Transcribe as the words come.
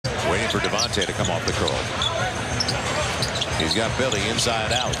Waiting for Devontae to come off the curl. He's got Billy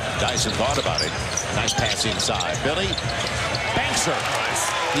inside out. Dyson thought about it. Nice pass inside. Billy banks her.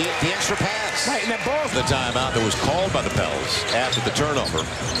 The extra pass. Right, and that ball. The timeout that was called by the Pels after the turnover.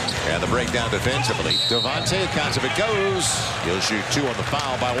 And the breakdown defensively. Devontae, counts if it goes. He'll shoot 2 on the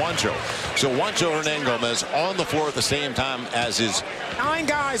foul by Juancho. So Juancho Hernangómez on the floor at the same time as his 9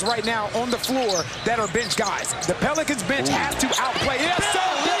 guys right now on the floor that are bench guys. The Pelicans bench has to outplay. Yes, sir,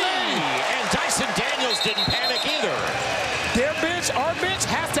 Billy! And Dyson Daniels didn't panic either. Their bench, our bench,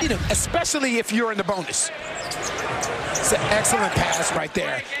 has to beat them, especially if you're in the bonus. It's an excellent pass right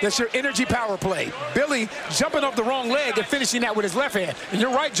there. That's your energy power play. Billy jumping off the wrong leg and finishing that with his left hand. And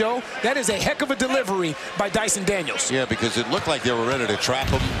you're right, Joe. That is a heck of a delivery by Dyson Daniels. Yeah, because it looked like they were ready to trap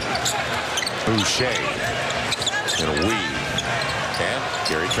him. Boucher in a weave. And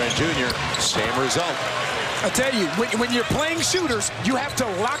Gary Trent Jr., same result. I tell you, when you're playing shooters, you have to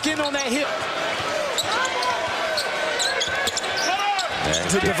lock in on that hip.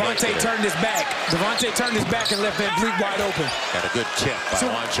 Devontae turned his back. Devontae turned his back and left Van Vliet wide open. Got a good tip by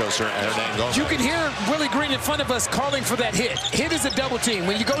Juancho Hernangómez. You can hear Willie Green in front of us calling for that hit. Hit is a double team.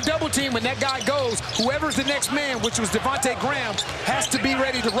 When you go double team, when that guy goes, whoever's the next man, which was Devontae Graham, has to be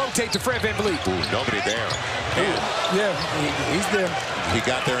ready to rotate to Fred Van Vliet. Ooh, nobody there. Yeah, he's there. He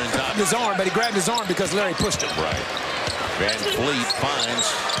got there in time. His arm, but he grabbed his arm because Larry pushed him. Right. Van Vliet finds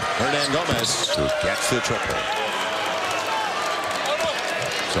Hernangómez, who gets the triple.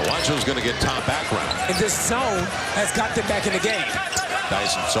 So Juancho's going to get top background. And this zone has got them back in the game.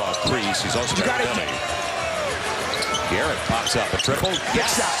 Dyson saw a crease. He's also got Billy. Garrett pops up a triple. Big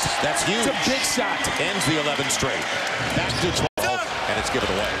shot. That's huge. It's a big shot. Ends the 11 straight. Back to 12, and it's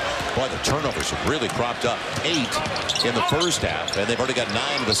given away. Boy, the turnovers have really cropped up. 8 in the first half, and they've already got 9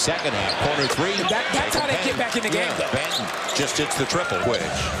 in the second half. Corner 3. That's how they get back in the game, though. Benton just hits the triple, which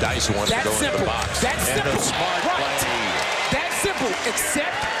Dyson wants to go into the box. That's simple. Smart play. That's simple,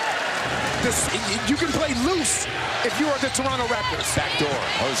 except you can play loose if you are the Toronto Raptors. Back door,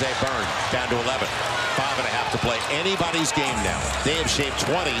 Jose Byrne down to 11. 5.5 to play. Anybody's game now. They have shaved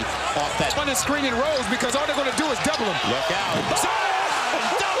 20 off that. On the screen and rolls because all they're going to do is double them. Look out.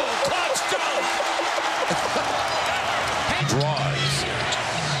 Double clutch dunk. Draws.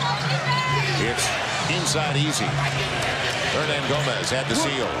 It's inside easy. Hernangómez had the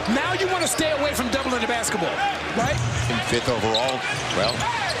seal. Now you want to stay away from doubling the basketball, right? In 5th overall. Well,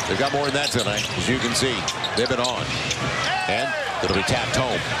 they've got more than that tonight, as you can see. They've been on. And it'll be tapped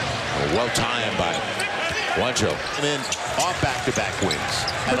home. Well timed by Juancho. And then off back-to-back wins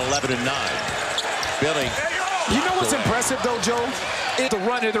at 11 and 9. Billy. You know what's impressive, though, Joe? It's the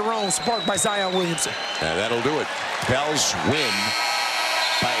run of their own sparked by Zion Williamson. Yeah, that'll do it. Pels win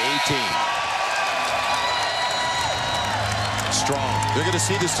by 18. Strong. They're going to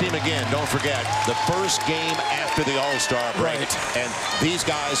see this team again. Don't forget, the first game after the All-Star break. Right. And these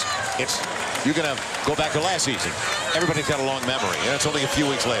guys, you're going to go back to last season. Everybody's got a long memory, and it's only a few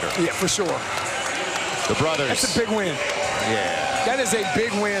weeks later. Yeah, for sure. The brothers. That's a big win. Yeah. That is a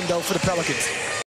big win, though, for the Pelicans.